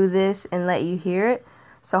can do this and let you hear it.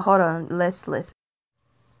 So hold on. Let's listen.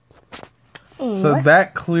 Anyway. So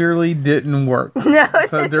that clearly didn't work. No.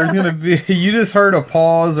 So there's going to be... You just heard a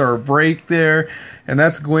pause or a break there. And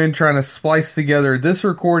that's Gwen trying to splice together this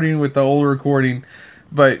recording with the old recording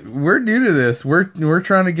But we're new to this. We're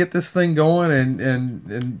trying to get this thing going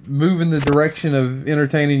and move in the direction of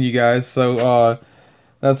entertaining you guys. So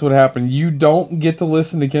that's what happened. You don't get to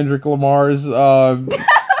listen to Kendrick Lamar's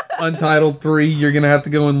Untitled 3. You're going to have to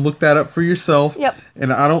go and look that up for yourself. Yep.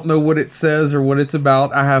 And I don't know what it says or what it's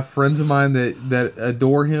about. I have friends of mine that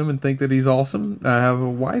adore him and think that he's awesome. I have a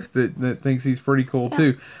wife that thinks he's pretty cool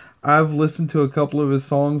too. I've listened to a couple of his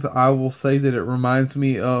songs. I will say that it reminds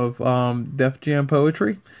me of Def Jam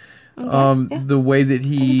poetry. Okay, the way that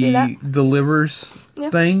he delivers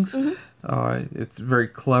things. Mm-hmm. It's very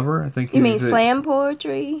clever. I think. You mean slam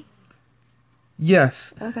poetry?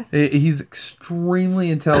 Yes. Okay. He's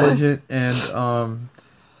extremely intelligent and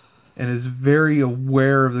is very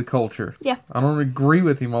aware of the culture. Yeah. I don't agree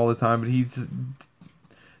with him all the time, but he's,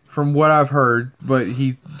 from what I've heard, but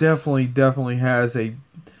he definitely has a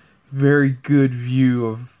very good view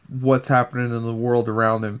of what's happening in the world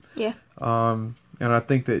around him. Yeah. And I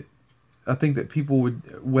think that people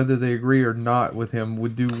would, whether they agree or not with him,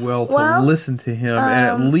 would do well to listen to him and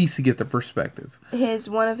at least get the perspective.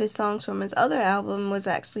 One of his songs from his other album was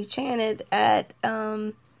actually chanted at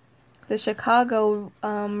the Chicago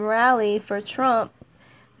rally for Trump,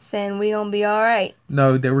 saying "We gonna be all right."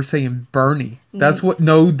 No, they were saying Bernie. That's what.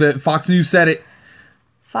 No, that Fox News said it.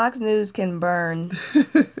 Fox News can burn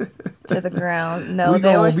to the ground. No,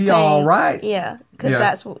 they were saying, all right. Yeah, because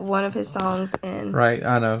that's one of his songs. And right,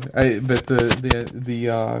 I know. But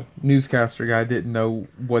the newscaster guy didn't know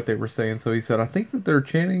what they were saying, so he said, "I think that they're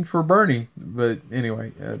chanting for Bernie." But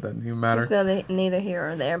anyway, it doesn't even matter. So neither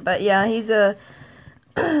here or there. But yeah, he's a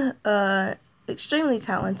extremely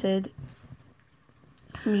talented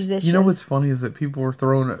musician. You know what's funny is that people were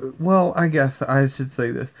throwing... Well, I guess I should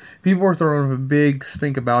say this. People were throwing a big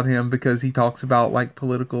stink about him because he talks about like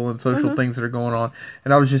political and social things that are going on.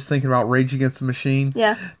 And I was just thinking about Rage Against the Machine.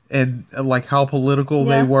 Yeah. And like how political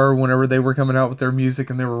they were whenever they were coming out with their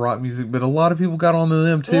music and they were rock music. But a lot of people got on to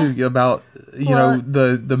them too about, you know,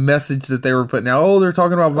 the message that they were putting out. Oh, they're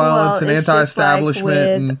talking about violence and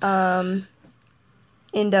anti-establishment. Like with,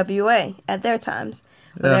 NWA at their times.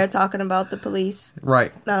 When they're talking about the police.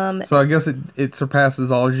 Right. So I guess it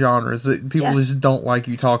surpasses all genres. People just don't like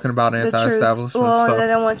you talking about anti-establishment stuff. Well, they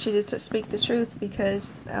don't want you to speak the truth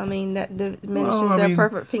because, I mean, that diminishes their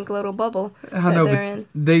perfect pink little bubble that they're in.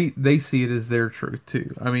 They see it as their truth,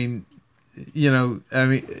 too. I mean,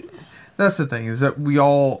 that's the thing, is that we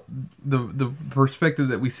all, the perspective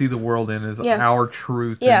that we see the world in is our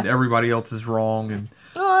truth and everybody else is wrong. And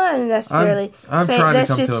well, not necessarily. I'm trying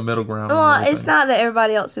to come to a middle ground. Well, it's not that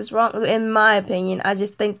everybody else is wrong, in my opinion. I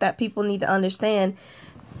just think that people need to understand,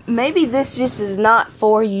 maybe this just is not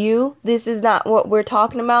for you. This is not what we're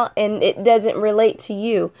talking about, and it doesn't relate to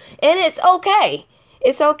you. And it's okay.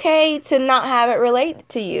 It's okay to not have it relate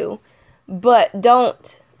to you. But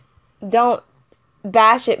don't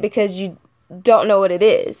bash it because you don't know what it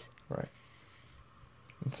is. Right.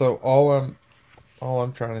 And so all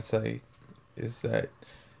I'm trying to say is that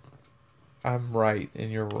I'm right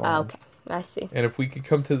and you're wrong. Okay, I see. And if we could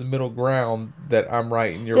come to the middle ground that I'm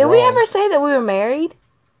right and you're wrong. Did we ever say that we were married?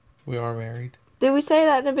 We are married. Did we say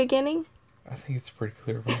that in the beginning? I think it's pretty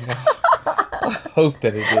clear by now. I hope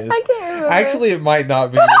that it is. I can't remember. Actually, it might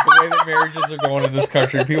not be. The way that marriages are going in this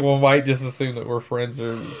country, people might just assume that we're friends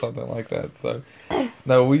or something like that. So,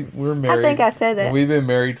 no, we're married. I think I said that. We've been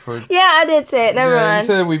married for... Yeah, I did say it. Never mind.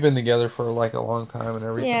 You said we've been together for like a long time and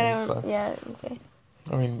everything. Yeah, I didn't say.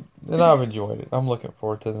 I mean, and I've enjoyed it. I'm looking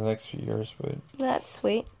forward to the next few years. But that's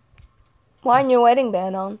sweet. Why isn't your wedding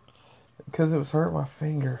band on? Because it was hurting my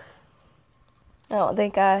finger. I don't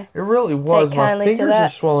think I... It really was. My fingers are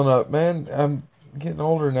swelling up, man. I'm getting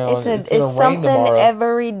older now. It's something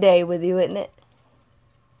every day with you, isn't it?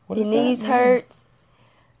 Your knees hurts.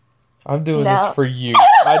 I'm doing this for you.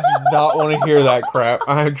 I do not want to hear that crap.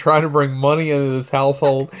 I'm trying to bring money into this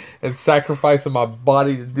household and sacrificing my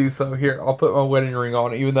body to do so. Here, I'll put my wedding ring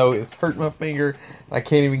on, even though it's hurting my finger. I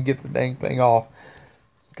can't even get the dang thing off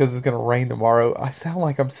because it's going to rain tomorrow. I sound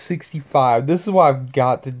like I'm 65. This is why I've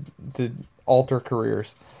got to alter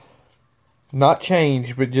careers. Not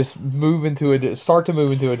change, but just start to move into a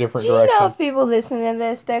different direction. Do you know if people listening to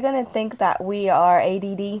this, they're going to think that we are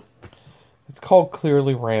ADD? It's called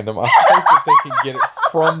Clearly Random. I hope that they can get it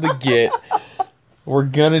from the get. We're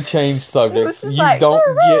going to change subjects. You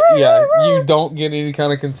don't get any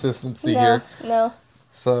kind of consistency here. No.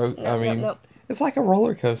 So, it's like a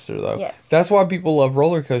roller coaster, though. Yes. That's why people love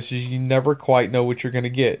roller coasters. You never quite know what you're going to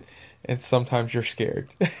get. And sometimes you're scared.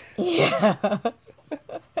 Yeah.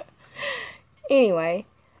 Anyway,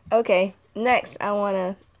 okay. Next, I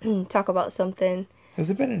want to talk about something. Has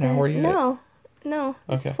it been an hour yet? No.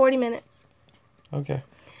 It's 40 minutes. Okay.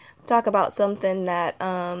 Talk about something that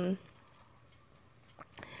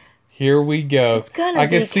Here we go. It's gonna I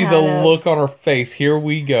can be see the kinda- look on her face. Here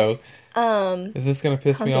we go. Is this gonna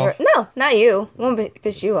piss me off? No, not you. Won't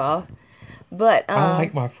piss you off. But I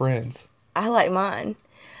like my friends. I like mine.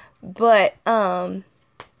 But I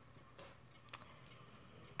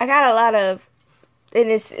got a lot of, and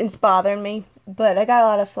it's bothering me, but I got a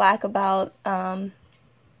lot of flack about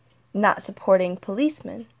not supporting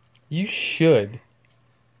policemen. You should.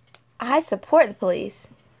 I support the police.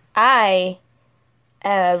 I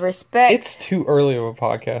respect. It's too early of a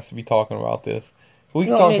podcast to be talking about this. We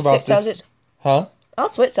can You want talk me to about switch this. subjects? Huh? I'll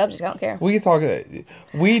switch subjects. I don't care. We can talk.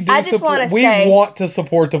 We do. I just wanna we say- want to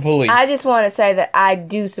support the police. I just want to say that I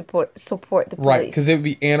do support the police. Right, because it would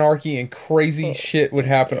be anarchy and crazy shit would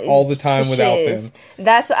happen all the time without them.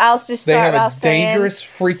 That's what I'll just They start have off a saying. dangerous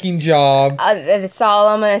freaking job. That's all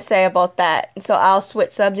I'm going to say about that. So I'll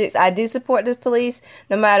switch subjects. I do support the police,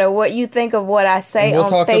 no matter what you think of what I say We'll on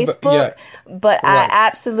talk about- Facebook. But Right. I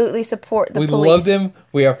absolutely support the We police. love them.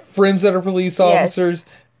 We have friends that are police officers,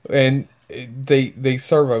 and they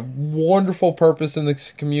serve a wonderful purpose in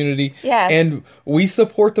this community. Yes. And we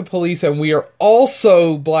support the police, and we are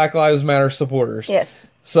also Black Lives Matter supporters. Yes.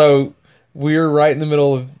 So we're right in the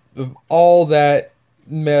middle of all that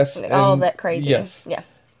mess. All and that crazy. Yes. Yeah.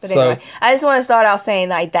 But So- anyway, I just want to start off saying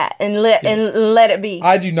like that and let it be.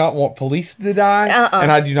 I do not want police to die, and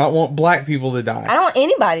I do not want black people to die. I don't want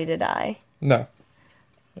anybody to die. No.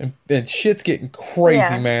 And shit's getting crazy,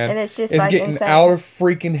 Yeah, man. and it's just, it's like, getting insane. out of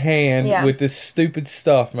freaking hand Yeah. with this stupid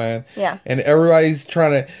stuff, man. Yeah. And everybody's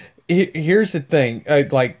trying to. Here's the thing,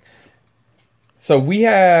 so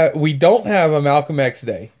we don't have a Malcolm X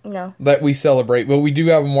Day No. that we celebrate, but we do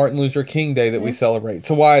have a Martin Luther King Day that Mm-hmm. we celebrate.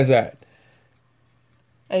 So why is that?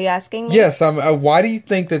 Are you asking me? Yes, why do you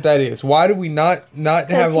think that is? Why do we not have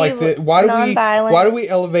he like the? was Why nonviolent. do we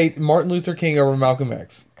elevate Martin Luther King over Malcolm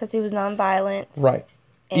X? Because he was nonviolent. Right.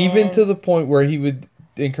 Even And- to the point where he would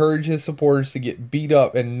encourage his supporters to get beat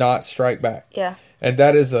up and not strike back. Yeah. And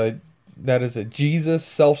that is a Jesus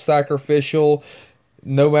self-sacrificial,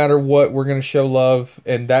 no matter what, we're going to show love.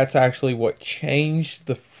 And that's actually what changed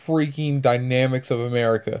the freaking dynamics of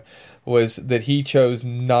America, was that he chose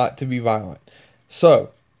not to be violent.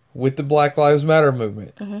 So, with the Black Lives Matter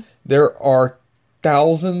movement, there are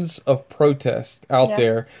thousands of protests out Yeah.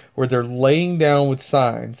 there where they're laying down with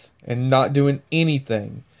signs and not doing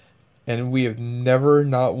anything. And we have never,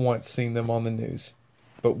 not once, seen them on the news.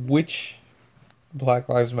 But which Black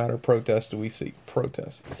Lives Matter protests do we see?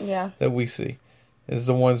 Protests Yeah. that we see is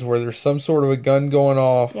the ones where there's some sort of a gun going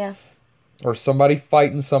off, Yeah. or somebody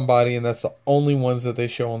fighting somebody, and that's the only ones that they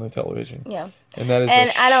show on the television. Yeah. And that is And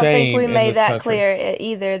a I don't think shame we in made this that country. clear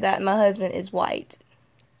either, that my husband is white.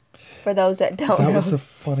 For those that don't That know. was the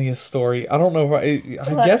funniest story. I don't know if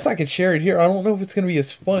I What? guess I could share it here. I don't know if it's going to be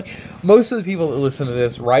as funny. Most of the people that listen to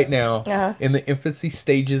this right now, Uh-huh. in the infancy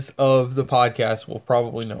stages of the podcast, will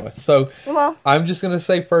probably know us. So Well, I'm just going to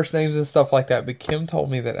say first names and stuff like that. But Kim told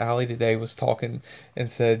me that Allie today was talking and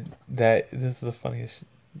said that this is the funniest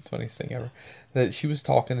thing ever. That she was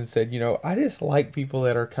talking and said, I just like people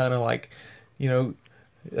that are kind of like,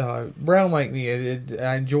 brown like me.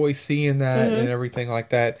 I enjoy seeing that and everything like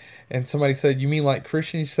that. And somebody said, "You mean like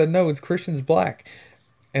Christian?" She said, "No, Christian's black."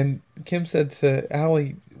 And Kim said to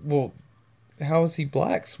Allie, "Well, how is he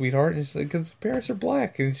black, sweetheart?" And she said, "Because his parents are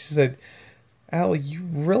black." And she said, "Allie, you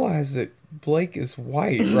realize that Blake is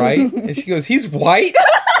white, right?" And she goes, "He's white?"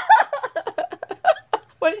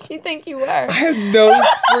 what did you think you were? I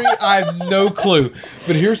have no clue.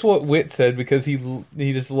 But here's what Witt said, because he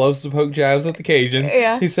just loves to poke jabs at the Cajun.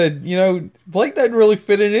 Yeah. He said, Blake doesn't really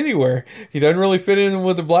fit in anywhere. He doesn't really fit in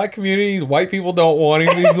with the black community. The white people don't want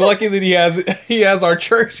him. He's lucky that he has our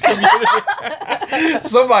church community.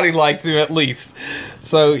 Somebody likes him at least.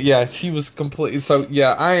 So yeah, she was complete. So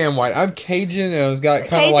yeah, I am white. I'm Cajun, and I've got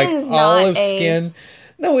kind of like Cajun's not olive a skin.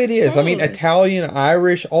 No, it is. I mean, thing. Italian,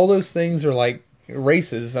 Irish, all those things are like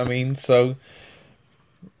races. I mean, so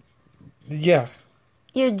yeah,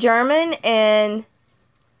 You're German and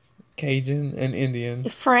Cajun and Indian.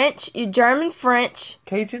 French. You're German, French.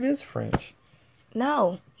 Cajun is French.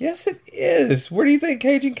 No. Yes, it is. Where do you think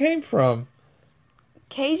Cajun came from?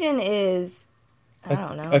 Cajun is, I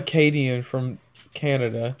don't know. Acadian from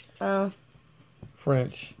Canada. Oh,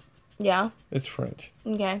 French. yeah. It's French.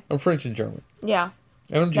 Okay. I'm French and German. Yeah.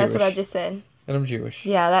 And I'm Jewish. That's what I just said. And I'm Jewish.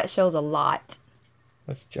 Yeah, that shows a lot.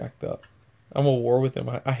 That's jacked up. I'm at war with them.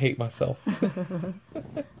 I hate myself.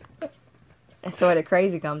 That's where the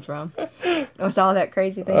crazy comes from. What's all that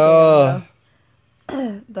crazy thinking?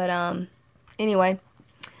 But anyway,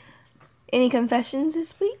 Any confessions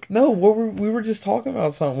this week? No, we were just talking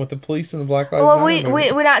about something with the police and the Black Lives Matter.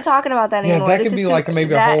 Well, we're not talking about that anymore. Yeah, that could be like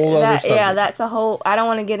maybe a whole other subject. Yeah, that's a whole... I don't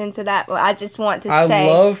want to get into that, but I just want to say... I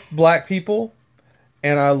love black people,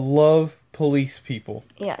 and I love police people.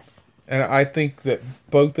 Yes. And I think that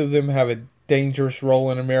both of them have a dangerous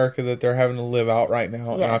role in America that they're having to live out right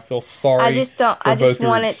now, and I feel sorry. I just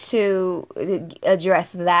wanted to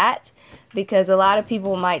address that because a lot of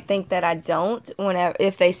people might think that I don't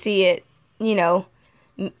if they see it, you know,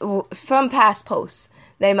 from past posts,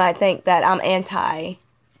 they might think that I'm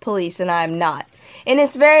anti-police and I'm not. And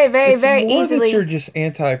it's very, very, very easily... that you're just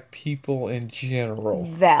anti-people in general.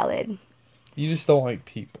 Valid. You just don't like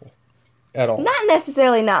people at all. Not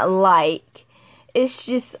necessarily not like. It's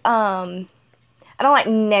just, I don't like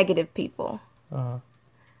negative people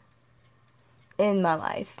in my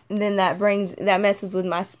life. And then that messes with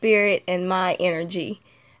my spirit and my energy.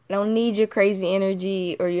 I don't need your crazy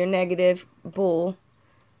energy or your negative bull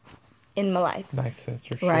in my life. Nice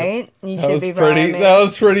censorship. Right? You should be proud of me. That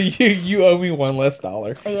was pretty. You owe me $1 less.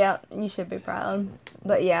 Yeah, you should be proud.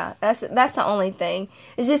 But yeah, that's the only thing.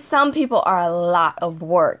 It's just some people are a lot of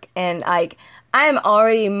work. And like, I am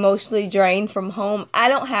already emotionally drained from home. I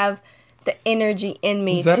don't have the energy in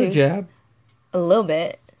me to... Is that a jab? A little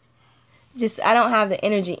bit. Just, I don't have the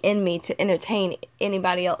energy in me to entertain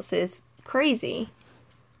anybody else's crazy.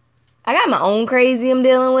 I got my own crazy I'm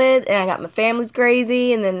dealing with, and I got my family's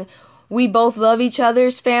crazy, and then we both love each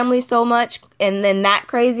other's family so much, and then that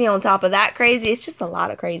crazy on top of that crazy. It's just a lot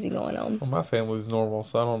of crazy going on. Well, my family's normal,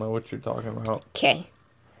 so I don't know what you're talking about. Okay.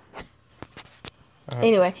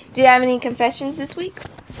 Anyway, do you have any confessions this week?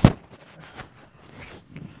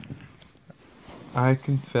 I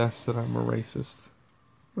confess that I'm a racist.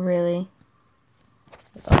 Really?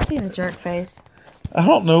 Stop being a jerk face. I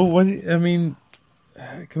don't know what I mean.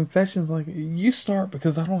 Confessions, like, you start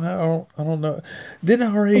because I don't know.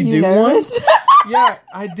 Didn't I already do nervous? One? Yeah,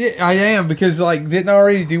 I did. I am because didn't I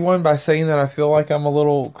already do one by saying that I feel like I'm a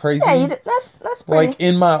little crazy? Yeah, that's pretty. Like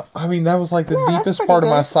in my, that was like the deepest part of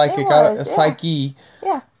my psyche.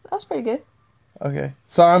 Yeah, that was pretty good. Okay,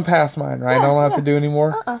 so I'm past mine, right? I don't have to do any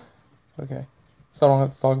more. Okay, so I don't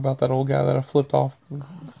have to talk about that old guy that I flipped off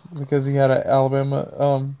because he had an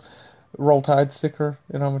Alabama Roll Tide sticker,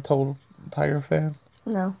 and I'm a total Tiger fan.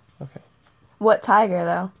 No. Okay. What Tiger,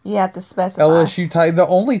 though? You have to specify. LSU Tiger, the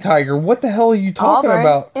only Tiger. What the hell are you talking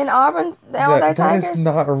about? In Auburn, all their Tigers? That is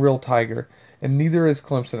not a real Tiger, and neither is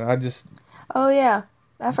Clemson. Oh, yeah.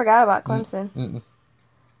 I forgot about Clemson. Mm-mm.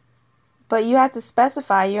 But you have to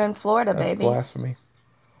specify. You're in Florida, That's baby. Blasphemy.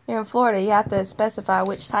 You're in Florida. You have to specify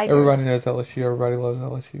which Tigers. Everybody knows LSU. Everybody loves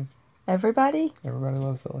LSU. Everybody? Everybody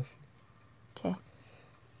loves LSU. Okay.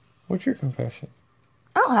 What's your confession?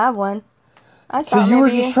 I don't have one. So you were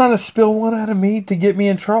just trying to spill one out of me to get me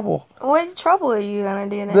in trouble. What trouble are you going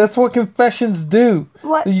to do then? That's what confessions do.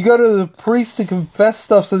 What? You go to the priest to confess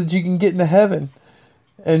stuff so that you can get into heaven.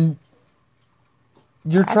 And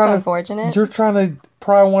you're unfortunate. You're trying to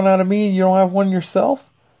pry one out of me and you don't have one yourself?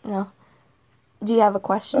 No. Do you have a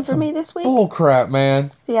question for me this week? Bull crap,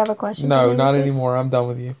 man. Do you have a question for me this week? No, not anymore. I'm done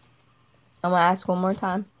with you. I'm going to ask one more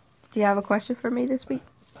time. Do you have a question for me this week?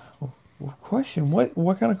 Question?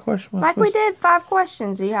 What kind of question? Like we did 5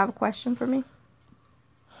 questions. Do you have a question for me?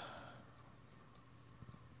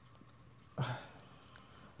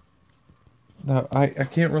 No, I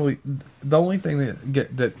can't really. The only thing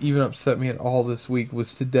that even upset me at all this week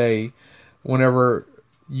was today, whenever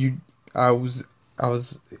I was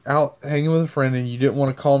out hanging with a friend and you didn't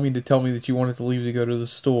want to call me to tell me that you wanted to leave to go to the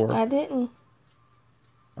store. I didn't.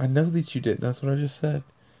 I know that you didn't. That's what I just said.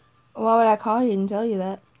 Why would I call you and tell you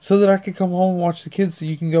that? So that I could come home and watch the kids so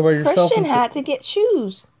you can go by yourself. Christian had to get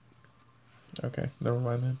shoes. Okay, never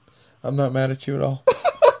mind then. I'm not mad at you at all.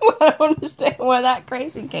 I don't understand where that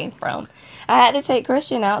crazy came from. I had to take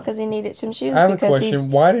Christian out because he needed some shoes. I have a question.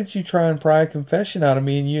 Why did you try and pry a confession out of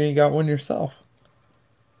me and you ain't got one yourself?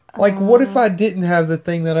 Like, what if I didn't have the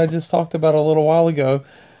thing that I just talked about a little while ago?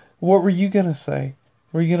 What were you going to say?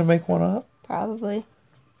 Were you going to make one up? Probably.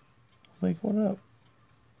 Make one up.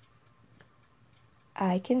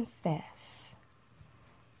 I confess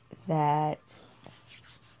that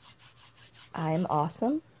I'm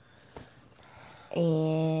awesome.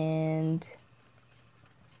 And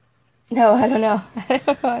no, I don't know. I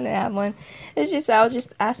don't want to have one. It's just, I was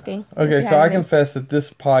just asking. Okay, so I confess that this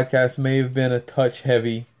podcast may have been a touch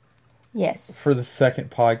heavy. Yes. For the second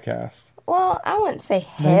podcast. Well, I wouldn't say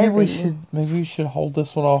heavy. Maybe we should hold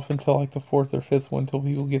this one off until like the 4th or 5th one until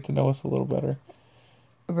people get to know us a little better.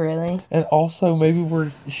 Really? And also, maybe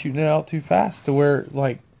we're shooting it out too fast to where,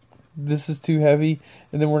 like, this is too heavy,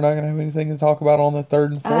 and then we're not going to have anything to talk about on the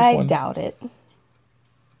third and fourth one. I doubt it.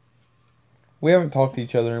 We haven't talked to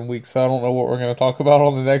each other in weeks, so I don't know what we're going to talk about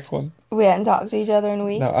on the next one. We hadn't talked to each other in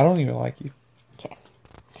weeks? No, I don't even like you. Okay.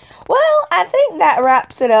 Well, I think that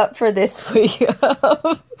wraps it up for this week.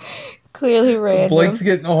 Clearly random. Blake's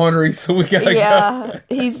getting ornery, so we gotta go. Yeah,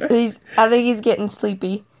 I think he's getting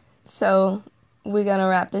sleepy. So we're gonna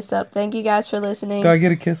wrap this up. Thank you guys for listening. Do I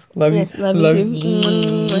get a kiss? Love you. Yes, love you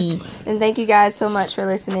too. And thank you guys so much for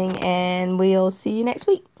listening, and we'll see you next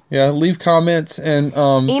week. Yeah, leave comments and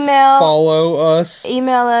email, follow us.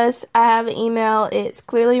 Email us. I have an email. It's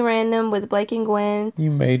clearly random with Blake and Gwen.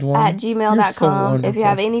 You made one at gmail.com. If you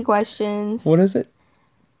have any questions. What is it?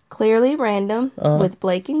 Clearly random with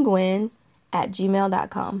Blake and Gwen at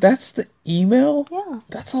gmail.com. That's the email? Yeah.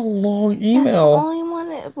 That's a long email. That's the only one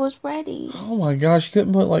that was ready. Oh my gosh, you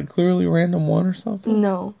couldn't put like clearly random 1 or something?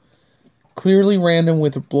 No. Clearly random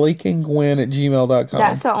with Blake and Gwen at gmail.com.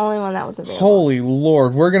 That's the only one that was available. Holy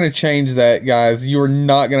Lord. We're going to change that, guys. You're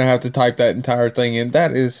not going to have to type that entire thing in.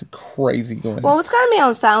 That is crazy, Gwen. Well, it's going to be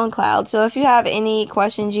on SoundCloud. So if you have any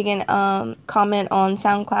questions, you can comment on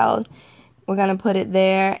SoundCloud. We're going to put it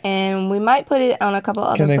there. And we might put it on a couple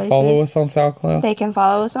other places. Can they follow us on SoundCloud? They can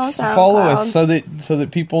follow us on SoundCloud. Follow us so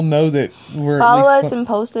that people know that we're... Follow us and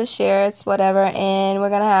post us, share us, whatever. And we're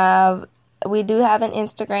going to have... We do have an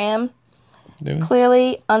Instagram.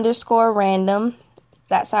 Clearly_random.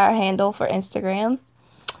 That's our handle for Instagram.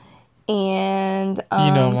 And you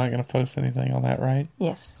know I'm not going to post anything on that, right?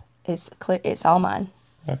 Yes, it's clear. It's all mine.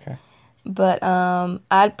 Okay. But I'm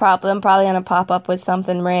probably going to pop up with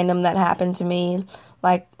something random that happened to me,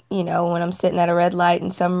 like when I'm sitting at a red light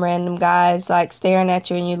and some random guy's like staring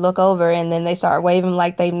at you and you look over and then they start waving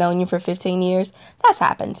like they've known you for 15 years. That's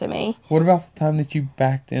happened to me. What about the time that you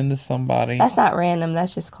backed into somebody? That's not random.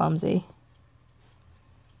 That's just clumsy.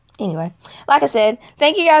 Anyway, like I said,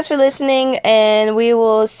 thank you guys for listening, and we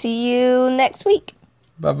will see you next week.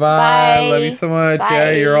 Bye-bye. Love you so much. Bye.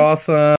 Yeah, you're awesome.